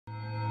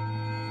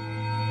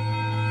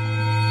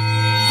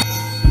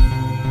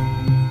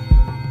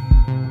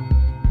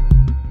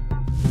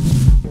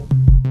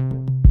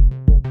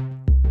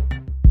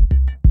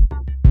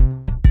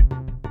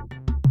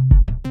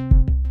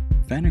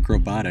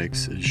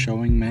Robotics is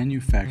showing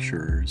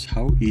manufacturers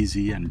how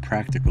easy and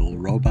practical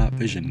robot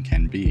vision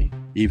can be,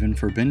 even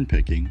for bin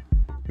picking,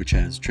 which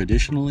has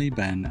traditionally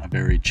been a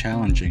very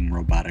challenging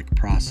robotic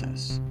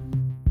process.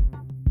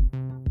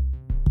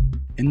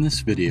 In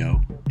this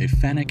video, a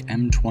FANUC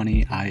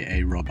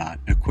M-20iA robot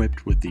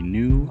equipped with the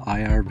new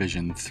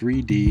iRVision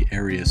 3D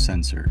area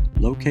sensor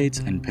locates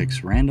and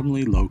picks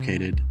randomly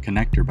located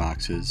connector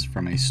boxes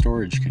from a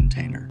storage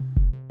container.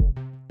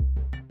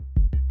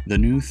 The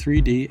new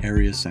 3D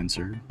area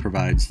sensor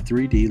provides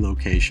 3D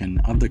location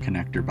of the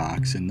connector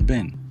box in the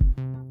bin.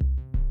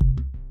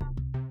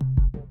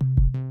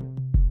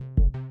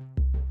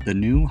 The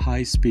new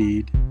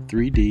high-speed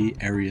 3D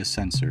area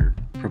sensor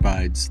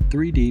provides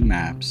 3D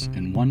maps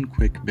in one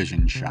quick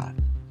vision shot.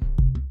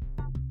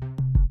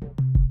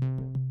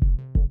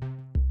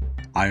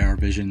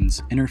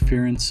 iRVision's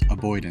Interference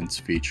Avoidance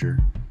feature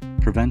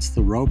prevents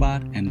the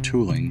robot and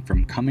tooling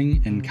from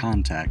coming in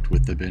contact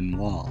with the bin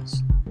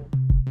walls.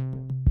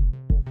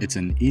 It's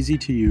an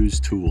easy-to-use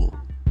tool,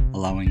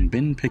 allowing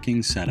bin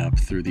picking setup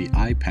through the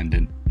eye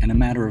pendant in a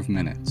matter of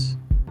minutes.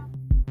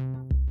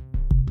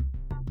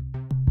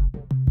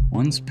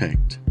 Once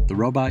picked, the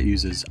robot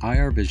uses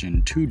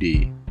iRVision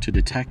 2D to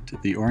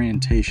detect the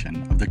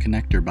orientation of the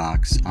connector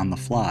box on the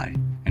fly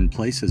and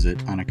places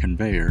it on a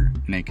conveyor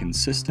in a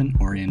consistent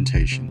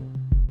orientation.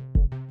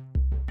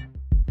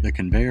 The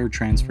conveyor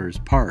transfers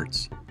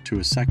parts to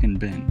a second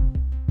bin.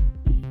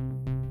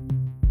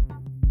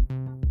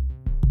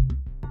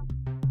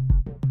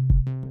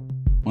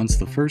 Once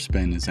the first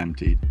bin is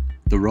emptied,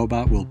 the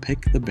robot will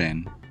pick the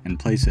bin and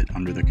place it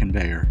under the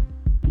conveyor,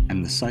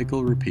 and the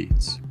cycle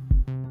repeats.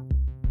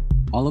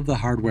 All of the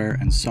hardware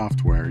and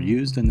software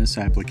used in this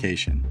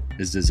application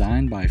is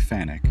designed by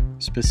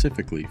FANUC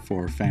specifically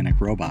for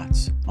FANUC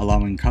robots,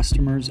 allowing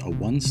customers a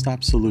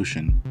one-stop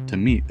solution to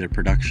meet their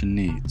production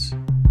needs.